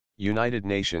United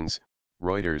Nations,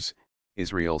 Reuters,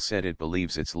 Israel said it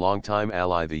believes its longtime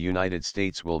ally the United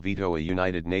States will veto a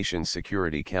United Nations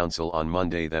Security Council on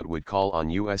Monday that would call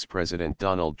on U.S. President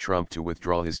Donald Trump to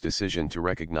withdraw his decision to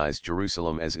recognize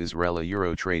Jerusalem as Israeli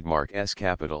Euro trademark's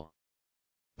capital.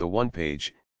 The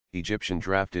one-page,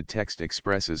 Egyptian-drafted text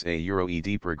expresses a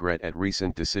deep regret at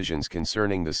recent decisions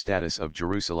concerning the status of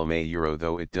Jerusalem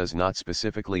though it does not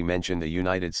specifically mention the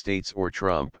United States or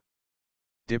Trump.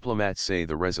 Diplomats say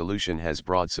the resolution has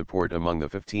broad support among the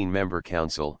 15-member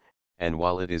council, and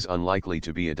while it is unlikely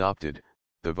to be adopted,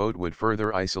 the vote would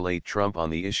further isolate Trump on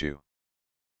the issue.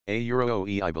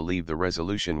 I believe the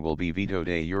resolution will be vetoed.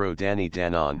 Danny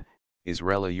Danon,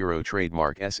 Israeli Euro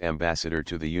trademark's ambassador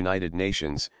to the United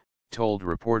Nations, told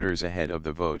reporters ahead of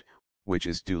the vote, which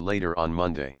is due later on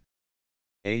Monday.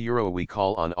 We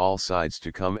call on all sides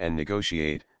to come and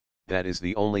negotiate, that is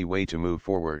the only way to move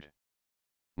forward.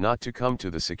 Not to come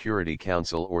to the Security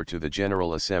Council or to the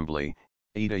General Assembly,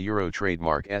 Euro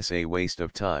trademark's a waste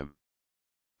of time.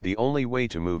 The only way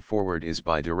to move forward is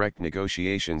by direct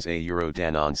negotiations,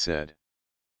 Danon said.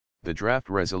 The draft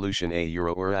resolution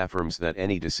affirms that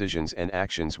any decisions and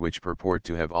actions which purport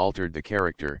to have altered the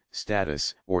character,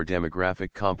 status, or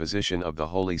demographic composition of the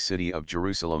Holy City of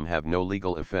Jerusalem have no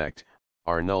legal effect,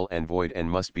 are null and void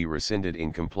and must be rescinded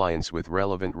in compliance with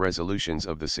relevant resolutions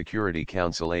of the Security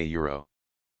Council.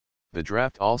 The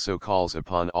draft also calls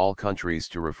upon all countries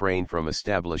to refrain from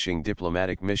establishing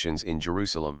diplomatic missions in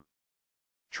Jerusalem.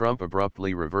 Trump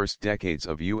abruptly reversed decades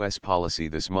of U.S. policy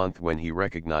this month when he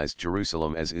recognized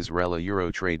Jerusalem as Israeli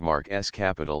Euro trademark's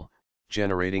capital,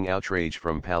 generating outrage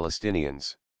from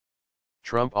Palestinians.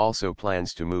 Trump also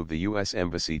plans to move the U.S.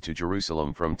 embassy to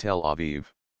Jerusalem from Tel Aviv.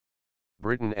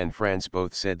 Britain and France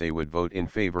both said they would vote in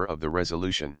favor of the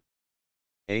resolution.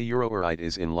 It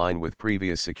is in line with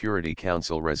previous Security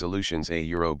Council resolutions,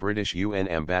 British UN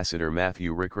Ambassador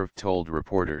Matthew Rickroft told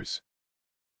reporters.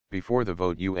 Before the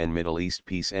vote, UN Middle East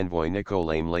Peace Envoy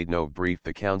Nikolay Mladenov briefed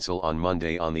the Council on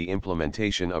Monday on the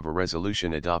implementation of a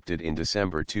resolution adopted in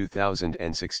December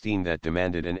 2016 that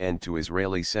demanded an end to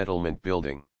Israeli settlement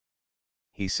building.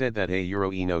 He said that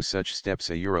no such steps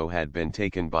had been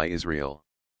taken by Israel.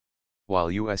 While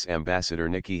U.S. Ambassador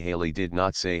Nikki Haley did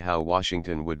not say how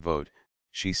Washington would vote,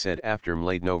 she said after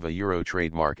Mladenov Euro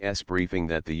trademark's briefing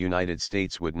that the United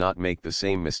States would not make the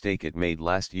same mistake it made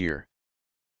last year.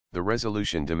 The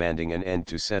resolution demanding an end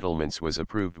to settlements was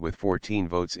approved with 14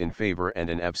 votes in favor and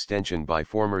an abstention by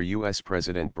former U.S.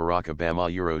 President Barack Obama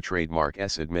Euro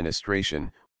trademark's administration,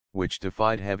 which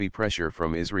defied heavy pressure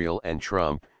from Israel and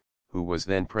Trump, who was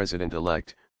then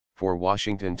president-elect, for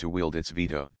Washington to wield its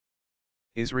veto.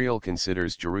 Israel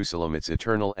considers Jerusalem its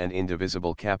eternal and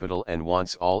indivisible capital and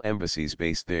wants all embassies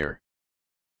based there.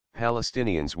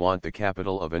 Palestinians want the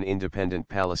capital of an independent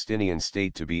Palestinian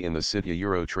state to be in the city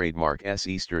Euro trademark's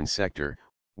eastern sector,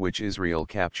 which Israel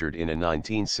captured in a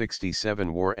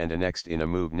 1967 war and annexed in a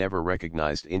move never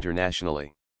recognized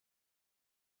internationally.